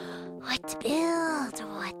What to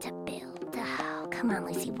build? Oh, come on,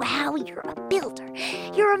 Lucy. Wow, you're a builder.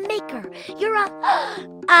 You're a maker.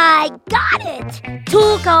 I got it!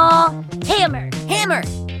 Tool call. Hammer.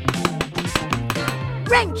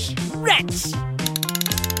 Wrench.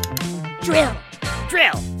 Drill.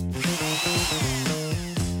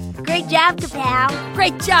 Great job, Kapow.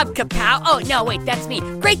 Great job, Kapow. Oh, no, wait, that's me.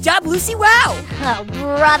 Great job, Lucy. Wow. Oh,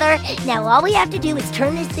 brother. Now all we have to do is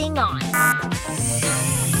turn this thing on.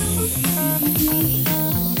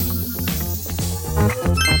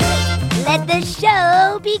 Let the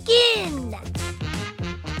show begin.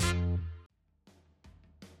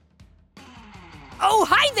 Oh,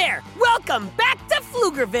 hi there. Welcome back to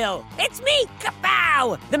Pflugerville. It's me,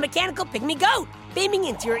 Kapow, the mechanical pygmy goat, beaming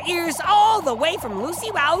into your ears all the way from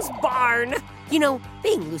Lucy Wow's barn. You know,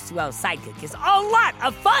 being Lucy Wow's sidekick is a lot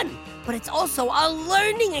of fun, but it's also a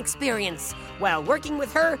learning experience. While working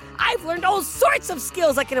with her, I've learned all sorts of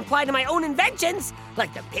skills I can apply to my own inventions,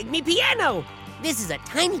 like the pygmy piano. This is a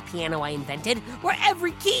tiny piano I invented where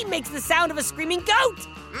every key makes the sound of a screaming goat.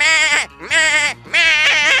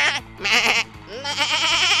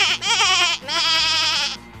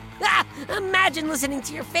 Imagine listening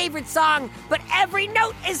to your favorite song, but every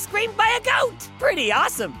note is screamed by a goat. Pretty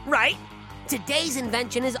awesome, right? Today's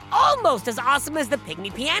invention is almost as awesome as the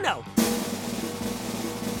pygmy piano.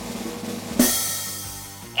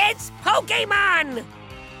 It's Pokémon!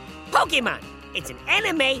 Pokémon. It's an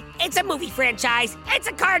anime, it's a movie franchise, it's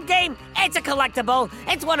a card game, it's a collectible,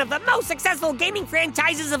 it's one of the most successful gaming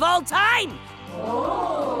franchises of all time!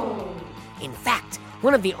 Oh. In fact,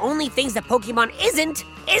 one of the only things that Pokemon isn't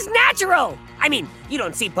is natural! I mean, you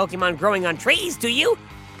don't see Pokemon growing on trees, do you?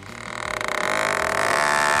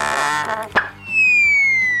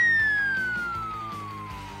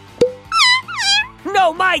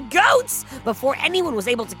 No, my goats! Before anyone was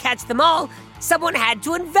able to catch them all, someone had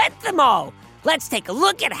to invent them all! Let's take a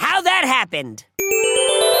look at how that happened.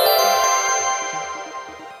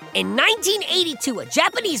 In 1982, a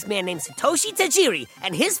Japanese man named Satoshi Tajiri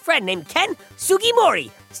and his friend named Ken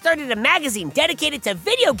Sugimori started a magazine dedicated to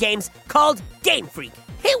video games called Game Freak.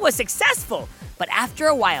 It was successful, but after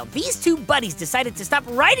a while, these two buddies decided to stop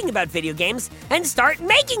writing about video games and start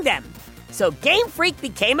making them. So Game Freak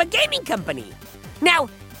became a gaming company. Now,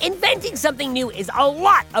 inventing something new is a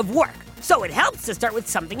lot of work. So it helps to start with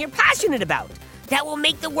something you're passionate about. That will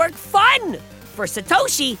make the work fun. For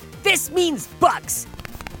Satoshi, this means bugs.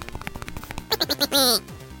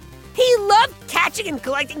 He loved catching and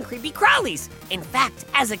collecting creepy crawlies. In fact,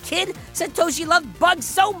 as a kid, Satoshi loved bugs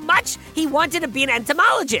so much he wanted to be an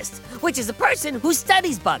entomologist, which is a person who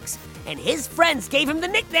studies bugs. And his friends gave him the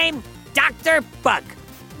nickname Dr. Bug.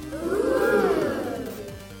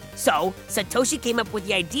 So, Satoshi came up with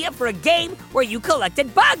the idea for a game where you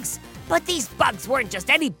collected bugs. But these bugs weren't just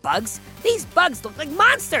any bugs. These bugs looked like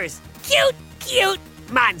monsters. Cute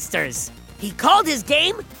monsters. He called his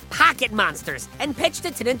game Pocket Monsters and pitched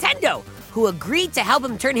it to Nintendo, who agreed to help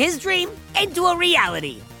him turn his dream into a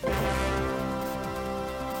reality.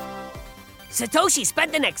 Satoshi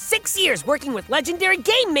spent the next 6 years working with legendary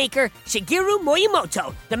game maker Shigeru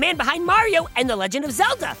Miyamoto, the man behind Mario and The Legend of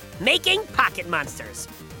Zelda, making Pocket Monsters.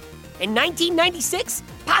 In 1996,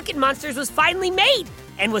 Pocket Monsters was finally made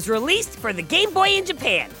and was released for the Game Boy in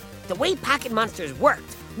Japan. The way Pocket Monsters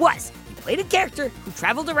worked was you played a character who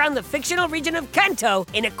traveled around the fictional region of Kanto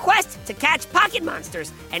in a quest to catch Pocket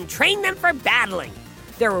Monsters and train them for battling.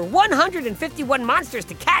 There were 151 monsters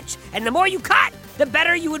to catch, and the more you caught, the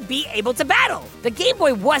better you would be able to battle. The Game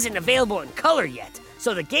Boy wasn't available in color yet,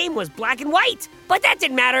 so the game was black and white. But that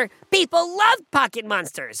didn't matter. People loved Pocket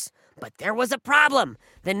Monsters. But there was a problem.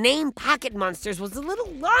 The name Pocket Monsters was a little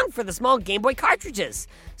long for the small Game Boy cartridges,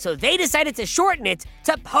 so they decided to shorten it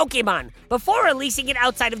to Pokemon before releasing it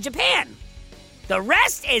outside of Japan. The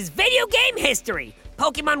rest is video game history.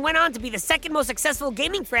 Pokemon went on to be the second most successful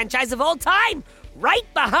gaming franchise of all time,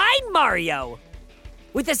 right behind Mario.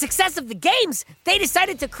 With the success of the games, they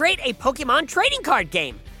decided to create a Pokemon trading card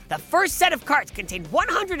game. The first set of cards contained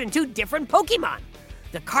 102 different Pokemon.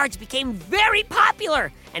 The cards became very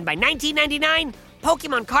popular, and by 1999,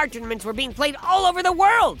 Pokemon card tournaments were being played all over the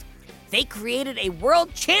world. They created a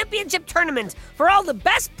world championship tournament for all the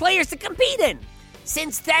best players to compete in.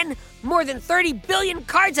 Since then, more than 30 billion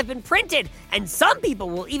cards have been printed, and some people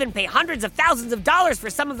will even pay hundreds of thousands of dollars for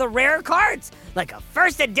some of the rarer cards, like a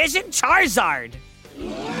first edition Charizard.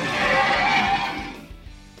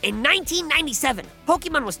 In 1997,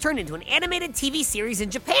 Pokemon was turned into an animated TV series in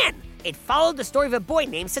Japan. It followed the story of a boy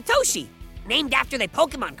named Satoshi, named after the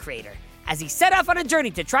Pokemon creator, as he set off on a journey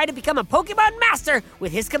to try to become a Pokemon master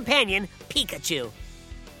with his companion, Pikachu.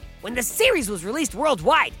 When the series was released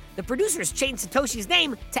worldwide, the producers changed Satoshi's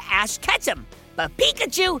name to Ash Ketchum, but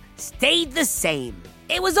Pikachu stayed the same.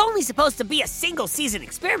 It was only supposed to be a single-season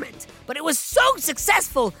experiment, but it was so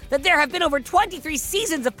successful that there have been over 23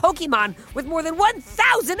 seasons of Pokemon with more than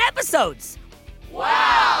 1,000 episodes.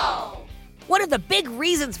 Wow! One of the big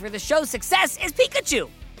reasons for the show's success is Pikachu.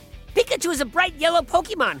 Pikachu is a bright yellow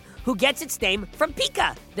Pokemon who gets its name from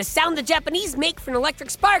Pika, the sound the Japanese make for an electric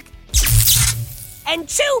spark, and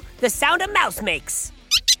Chew, the sound a mouse makes.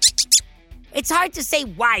 It's hard to say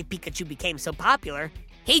why Pikachu became so popular.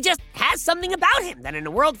 He just has something about him that in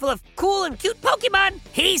a world full of cool and cute Pokemon,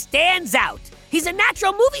 he stands out. He's a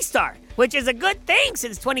natural movie star, which is a good thing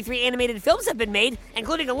since 23 animated films have been made,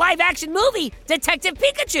 including a live-action movie, Detective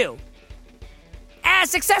Pikachu.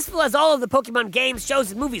 As successful as all of the Pokemon games,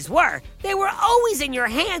 shows, and movies were, they were always in your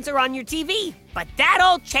hands or on your TV. But that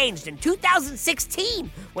all changed in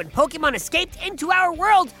 2016 when Pokemon escaped into our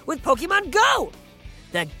world with Pokemon Go.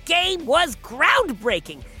 The game was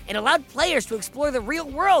groundbreaking. It allowed players to explore the real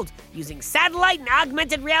world using satellite and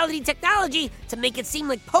augmented reality technology to make it seem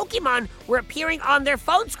like Pokemon were appearing on their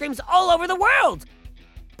phone screens all over the world.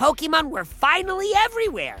 Pokemon were finally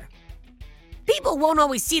everywhere. People won't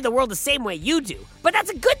always see the world the same way you do, but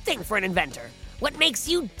that's a good thing for an inventor. What makes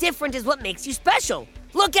you different is what makes you special.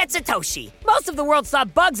 Look at Satoshi. Most of the world saw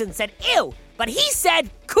bugs and said, ew, but he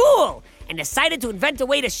said, cool, and decided to invent a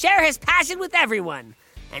way to share his passion with everyone.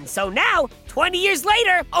 And so now, 20 years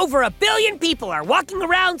later, over 1 billion people are walking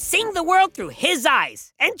around seeing the world through his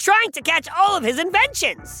eyes and trying to catch all of his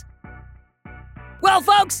inventions. Well,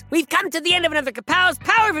 folks, we've come to the end of another Kapow's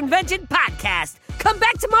Power of Invention podcast. Come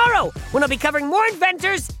back tomorrow when I'll be covering more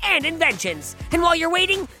inventors and inventions. And while you're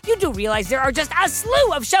waiting, you do realize there are just a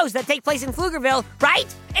slew of shows that take place in Pflugerville, right?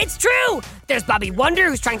 It's true! There's Bobby Wonder,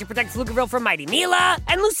 who's trying to protect Pflugerville from Mighty Mila,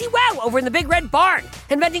 and Lucy Wow over in the Big Red Barn,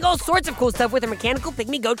 inventing all sorts of cool stuff with her mechanical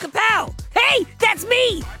pygmy goat Kapow. Hey, that's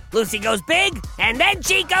me! Lucy goes big, and then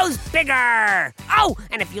she goes bigger! Oh,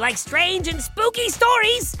 and if you like strange and spooky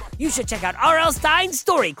stories, you should check out R.L. Stein's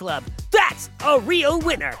Story Club. That's a real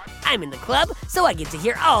winner. I'm in the club, so I get to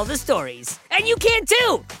hear all the stories. And you can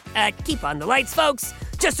too! Keep on the lights, folks.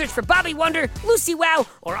 Just search for Bobby Wonder, Lucy Wow,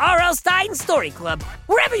 or R.L. Stein's Story Club,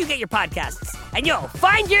 wherever you get your podcasts, and you'll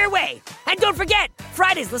find your way. And don't forget,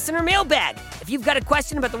 Friday's listener mailbag. If you've got a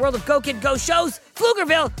question about the world of Go Kid Go shows,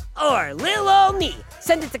 Pflugerville, or Lil Ol' Me,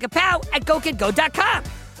 send it to kapow@gokidgo.com.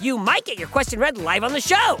 You might get your question read live on the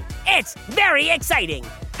show. It's very exciting.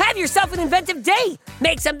 Have yourself an inventive day.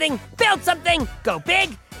 Make something, build something, go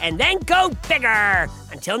big, and then go bigger.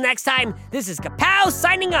 Until next time, this is Kapow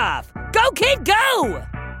signing off. Go Kid Go!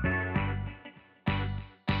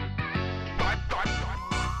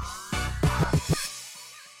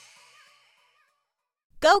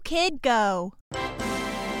 Go Kid Go!